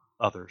tell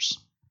others.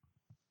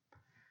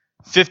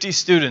 50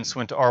 students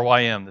went to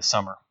RYM this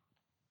summer.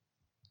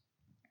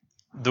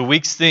 The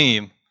week's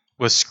theme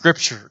was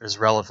Scripture is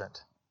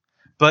relevant.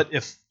 But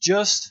if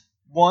just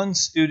one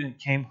student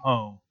came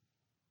home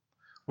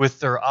with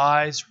their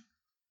eyes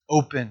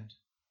opened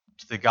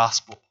to the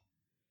gospel,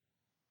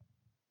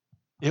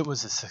 it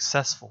was a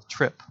successful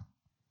trip.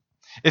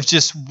 If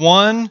just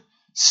one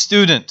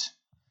student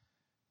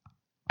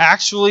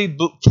actually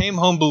came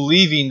home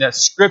believing that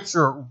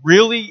Scripture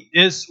really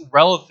is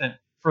relevant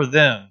for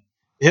them,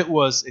 it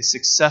was a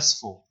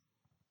successful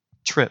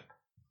trip.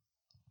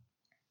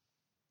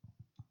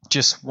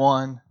 Just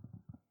one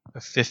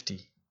of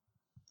 50.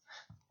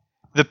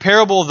 The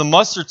parable of the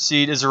mustard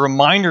seed is a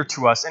reminder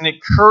to us and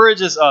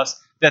encourages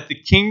us that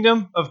the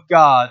kingdom of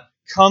God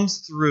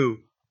comes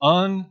through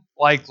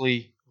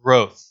unlikely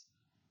growth.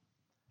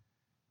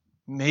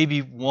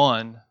 Maybe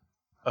one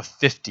of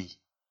 50.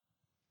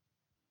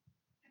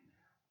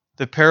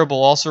 The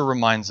parable also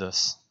reminds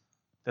us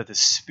that the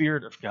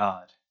Spirit of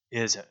God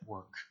is at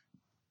work.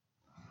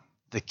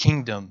 The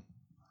kingdom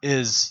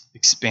is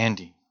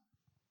expanding.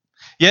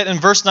 Yet in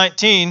verse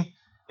 19,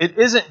 it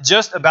isn't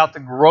just about the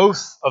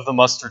growth of the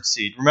mustard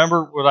seed.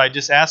 Remember what I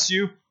just asked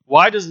you?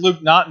 Why does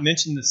Luke not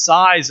mention the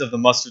size of the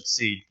mustard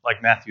seed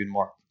like Matthew and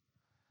Mark?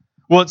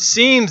 Well, it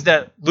seems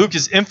that Luke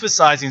is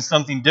emphasizing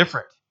something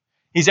different.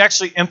 He's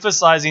actually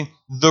emphasizing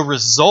the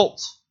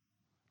result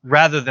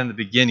rather than the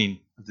beginning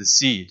of the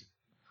seed.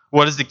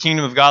 What is the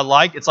kingdom of God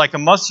like? It's like a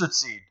mustard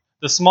seed,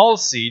 the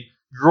smallest seed,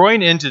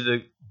 growing into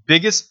the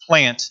biggest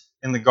plant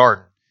in the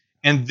garden.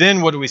 And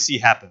then what do we see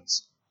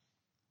happens?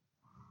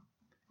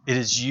 It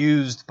is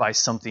used by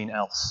something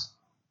else.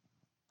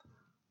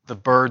 The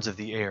birds of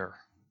the air.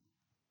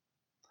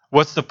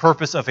 What's the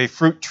purpose of a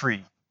fruit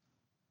tree?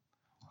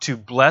 To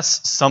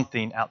bless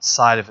something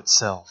outside of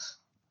itself.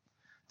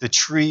 The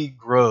tree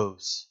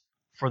grows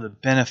for the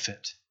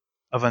benefit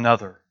of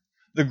another.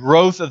 The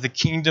growth of the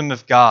kingdom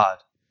of God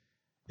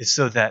is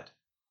so that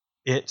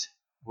it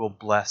will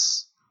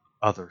bless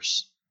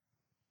others.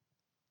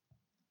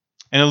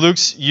 And in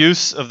Luke's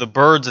use of the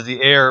birds of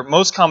the air,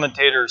 most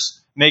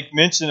commentators make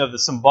mention of the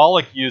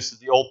symbolic use of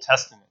the Old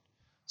Testament,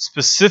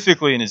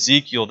 specifically in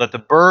Ezekiel, that the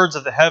birds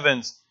of the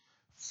heavens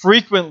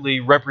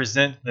frequently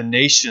represent the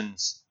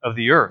nations of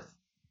the earth.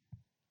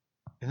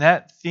 And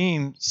that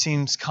theme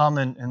seems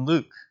common in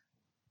Luke,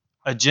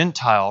 a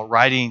Gentile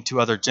writing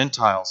to other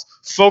Gentiles,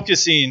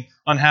 focusing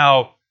on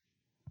how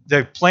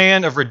the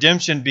plan of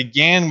redemption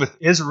began with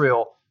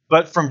Israel,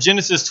 but from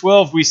Genesis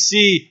 12 we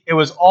see it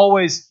was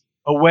always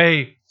a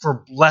way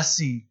for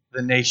blessing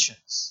the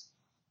nations.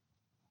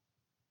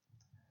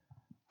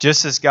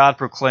 Just as God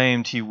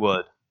proclaimed he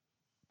would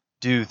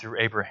do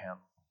through Abraham,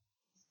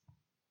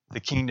 the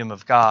kingdom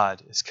of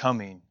God is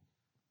coming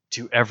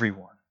to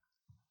everyone.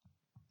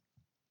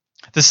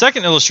 The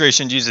second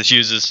illustration Jesus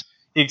uses,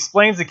 he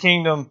explains the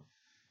kingdom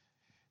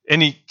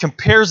and he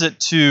compares it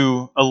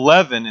to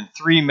 11 and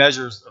 3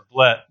 measures of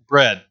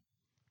bread.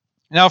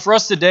 Now, for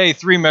us today,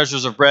 3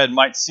 measures of bread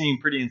might seem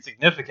pretty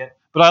insignificant,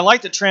 but I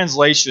like the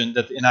translation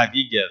that the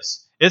NIV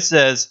gives. It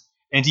says,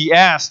 "And he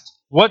asked,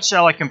 'What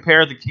shall I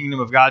compare the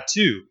kingdom of God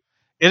to?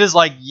 It is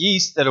like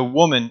yeast that a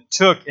woman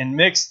took and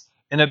mixed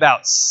in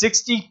about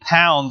 60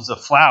 pounds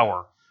of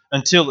flour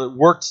until it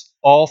worked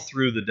all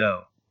through the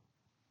dough.'"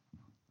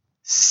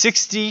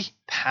 60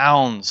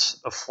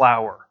 pounds of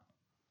flour.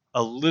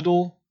 A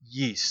little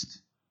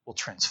yeast will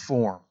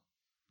transform.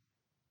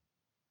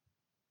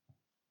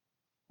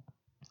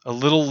 A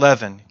little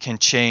leaven can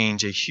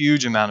change a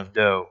huge amount of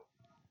dough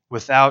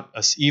without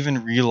us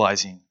even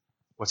realizing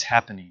what's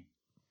happening.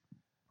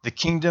 The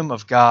kingdom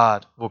of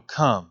God will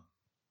come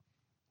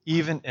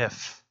even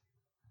if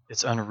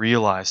it's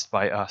unrealized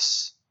by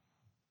us.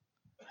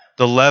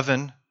 The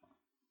leaven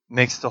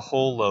makes the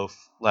whole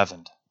loaf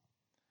leavened.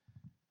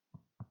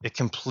 It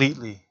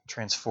completely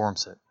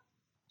transforms it.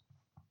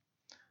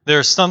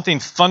 There's something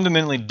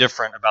fundamentally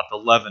different about the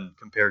leaven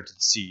compared to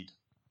the seed.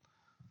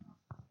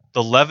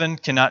 The leaven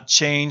cannot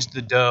change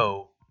the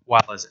dough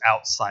while it's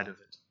outside of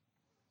it.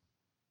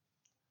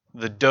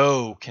 The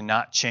dough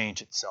cannot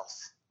change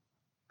itself.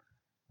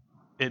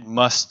 It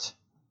must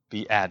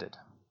be added.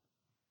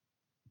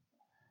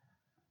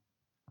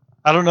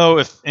 I don't know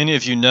if any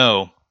of you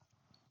know,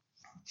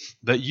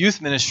 but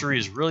youth ministry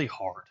is really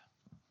hard.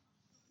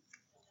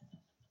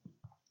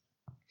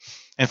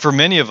 And for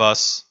many of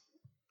us,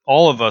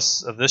 all of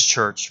us of this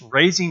church,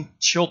 raising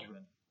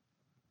children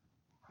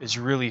is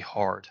really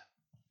hard.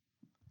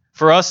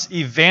 For us,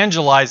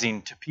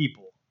 evangelizing to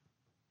people,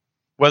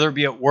 whether it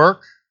be at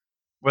work,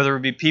 whether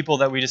it be people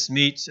that we just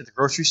meet at the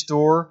grocery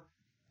store,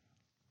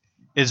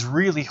 is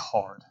really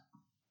hard.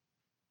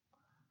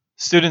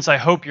 Students, I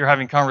hope you're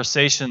having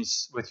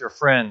conversations with your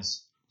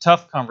friends,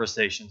 tough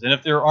conversations. And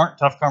if there aren't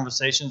tough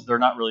conversations, they're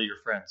not really your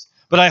friends.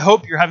 But I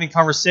hope you're having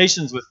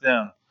conversations with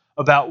them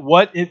about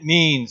what it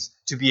means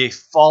to be a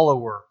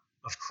follower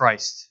of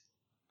Christ.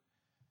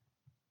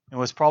 And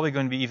what's probably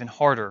going to be even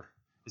harder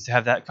is to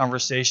have that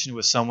conversation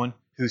with someone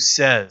who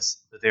says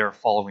that they are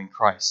following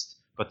Christ,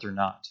 but they're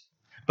not.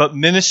 But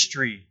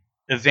ministry,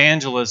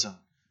 evangelism,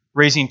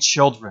 raising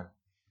children,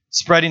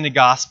 spreading the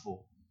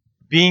gospel,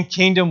 being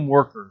kingdom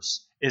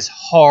workers is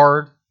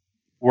hard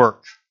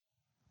work.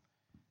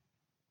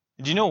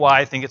 Do you know why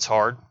I think it's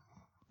hard?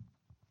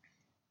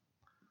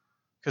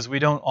 Because we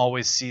don't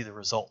always see the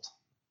result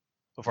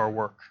of our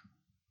work.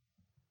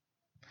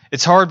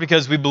 It's hard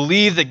because we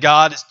believe that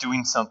God is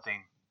doing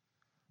something,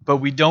 but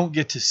we don't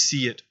get to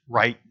see it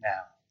right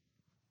now.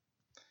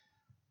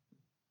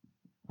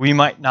 We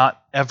might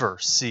not ever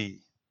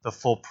see the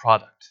full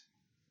product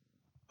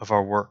of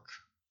our work.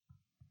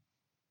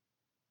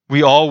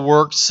 We all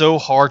work so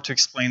hard to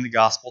explain the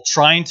gospel,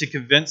 trying to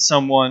convince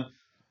someone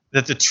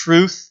that the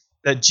truth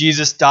that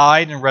Jesus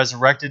died and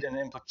resurrected and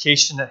the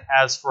implication that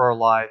has for our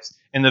lives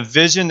and the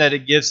vision that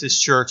it gives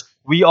His church,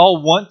 we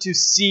all want to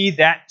see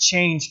that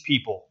change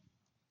people.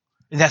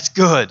 And that's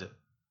good.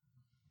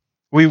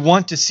 We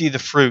want to see the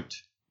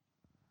fruit.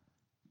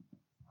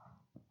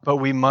 But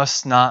we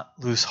must not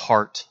lose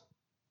heart.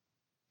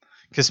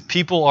 Because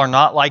people are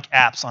not like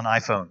apps on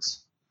iPhones.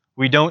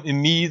 We don't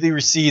immediately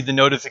receive the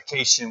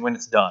notification when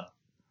it's done.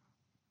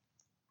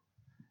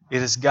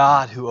 It is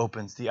God who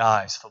opens the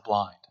eyes of the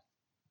blind.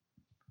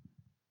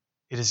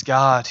 It is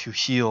God who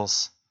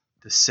heals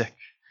the sick.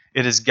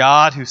 It is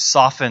God who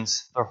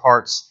softens their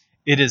hearts.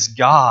 It is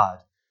God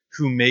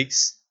who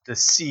makes the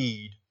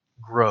seed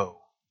grow.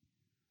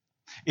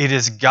 It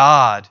is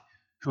God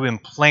who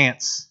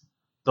implants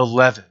the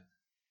leaven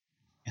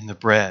in the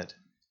bread.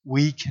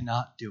 We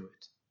cannot do it.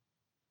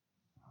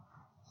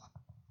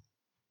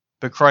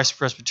 But Christ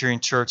Presbyterian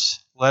Church,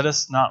 let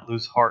us not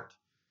lose heart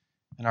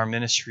in our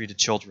ministry to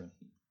children.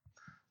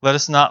 Let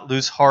us not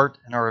lose heart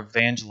in our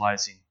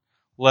evangelizing.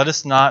 Let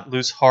us not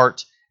lose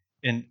heart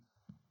in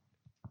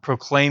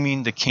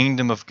proclaiming the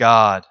kingdom of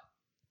God.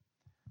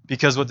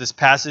 Because what this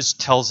passage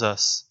tells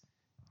us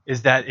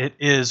is that it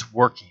is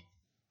working.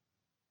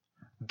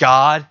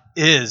 God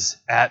is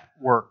at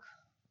work.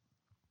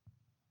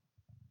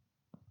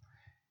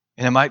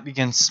 And it might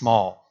begin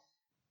small.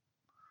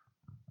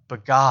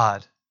 but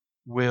God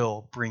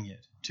will bring it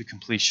to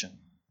completion.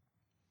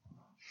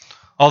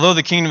 Although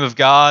the kingdom of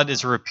God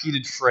is a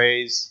repeated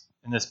phrase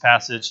in this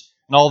passage,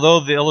 and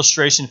although the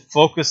illustration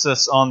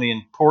focuses on the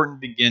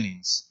important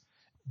beginnings,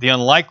 the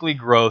unlikely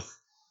growth,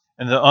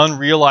 and the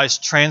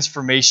unrealized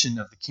transformation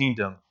of the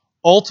kingdom,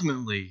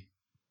 ultimately,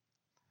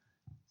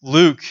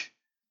 Luke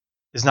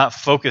is not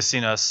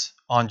focusing us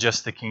on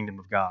just the kingdom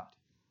of God.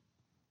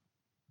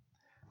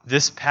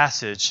 This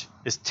passage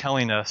is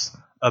telling us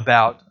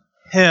about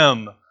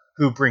Him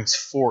who brings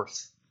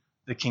forth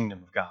the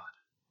kingdom of God.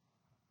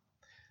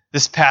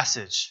 This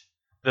passage,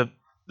 the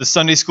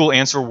Sunday school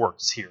answer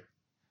works here.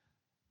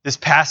 This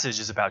passage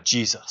is about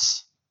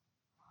Jesus.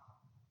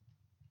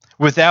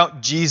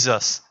 Without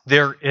Jesus,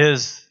 there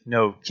is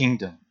no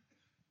kingdom.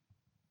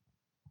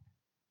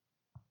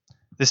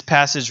 This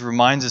passage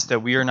reminds us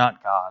that we are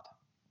not God.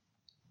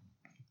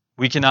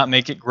 We cannot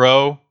make it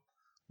grow.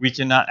 We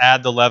cannot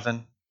add the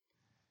leaven.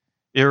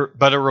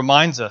 But it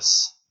reminds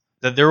us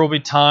that there will be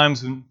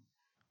times when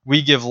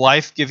we give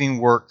life-giving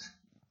work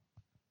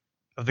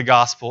of the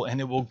gospel and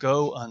it will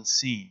go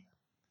unseen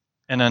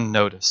and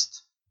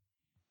unnoticed.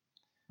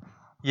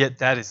 Yet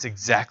that is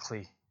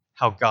exactly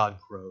how God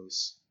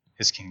grows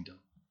His kingdom.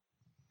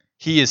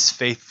 He is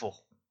faithful.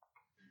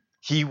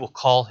 He will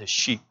call His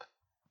sheep.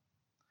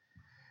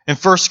 In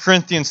 1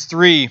 Corinthians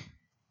 3,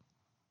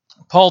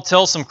 Paul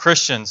tells some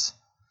Christians,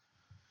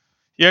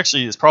 he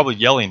actually is probably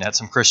yelling at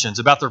some Christians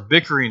about their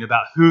bickering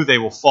about who they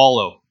will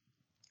follow,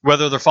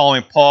 whether they're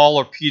following Paul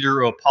or Peter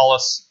or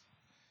Apollos.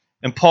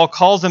 And Paul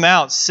calls them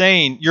out,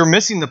 saying, you're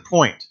missing the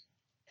point.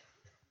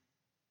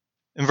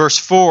 In verse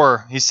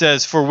 4, he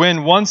says, for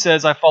when one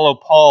says, I follow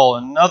Paul,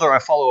 and another, I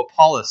follow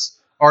Apollos,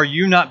 are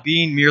you not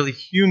being merely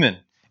human?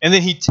 And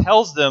then he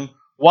tells them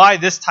why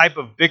this type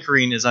of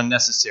bickering is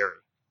unnecessary.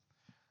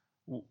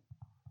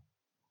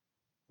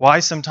 Why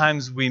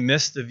sometimes we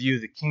miss the view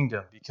of the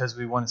kingdom because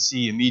we want to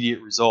see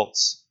immediate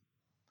results.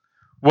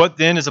 What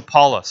then is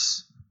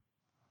Apollos?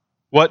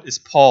 What is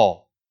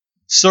Paul?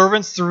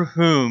 Servants through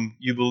whom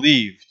you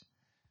believed,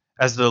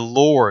 as the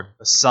Lord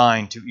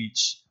assigned to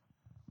each.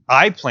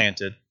 I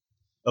planted,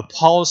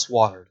 Apollos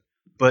watered,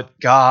 but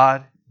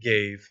God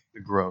gave the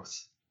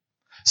growth.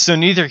 So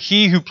neither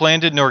he who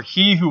planted nor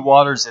he who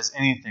waters is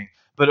anything,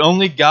 but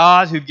only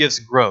God who gives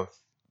growth.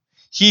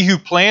 He who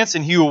plants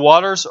and he who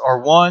waters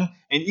are one,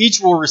 and each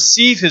will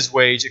receive his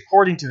wage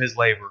according to his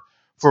labor,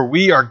 for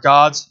we are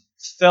God's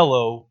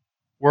fellow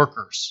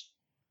workers.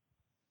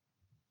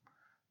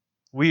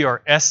 We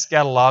are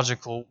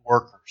eschatological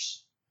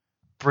workers,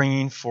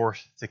 bringing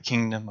forth the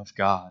kingdom of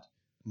God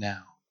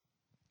now.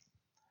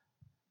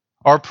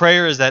 Our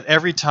prayer is that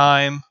every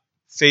time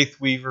Faith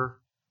Weaver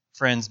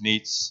Friends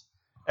meets,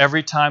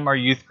 every time our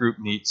youth group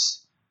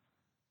meets,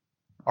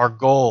 our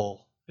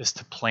goal is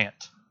to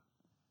plant.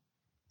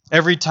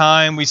 Every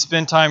time we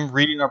spend time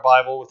reading our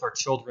Bible with our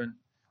children,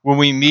 when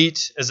we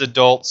meet as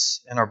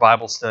adults in our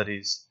Bible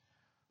studies,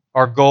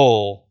 our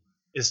goal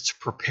is to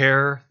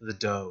prepare the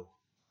dough.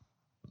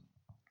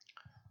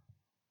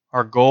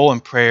 Our goal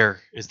in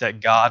prayer is that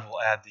God will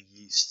add the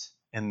yeast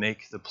and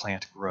make the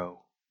plant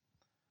grow.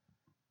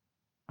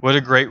 What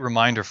a great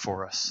reminder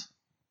for us.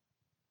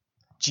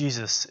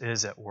 Jesus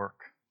is at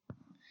work.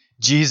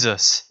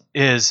 Jesus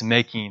is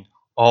making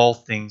all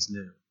things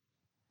new.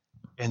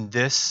 And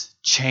this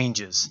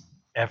changes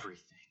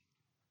everything.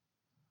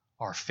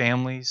 Our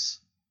families,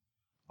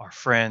 our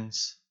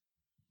friends,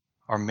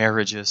 our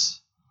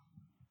marriages.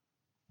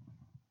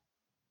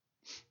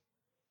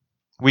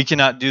 We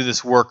cannot do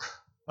this work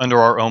under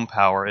our own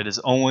power. It is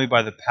only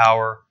by the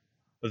power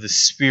of the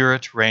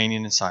Spirit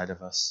reigning inside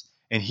of us.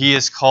 And He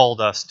has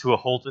called us to a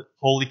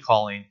holy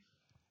calling,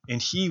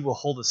 and He will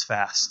hold us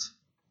fast.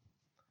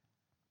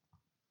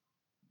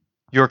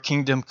 Your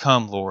kingdom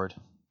come, Lord.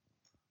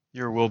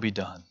 Your will be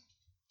done,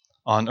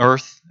 on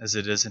earth as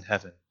it is in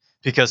heaven.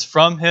 Because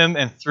from Him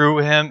and through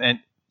Him and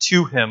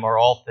to Him are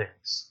all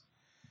things.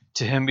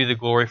 To Him be the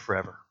glory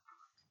forever.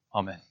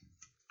 Amen.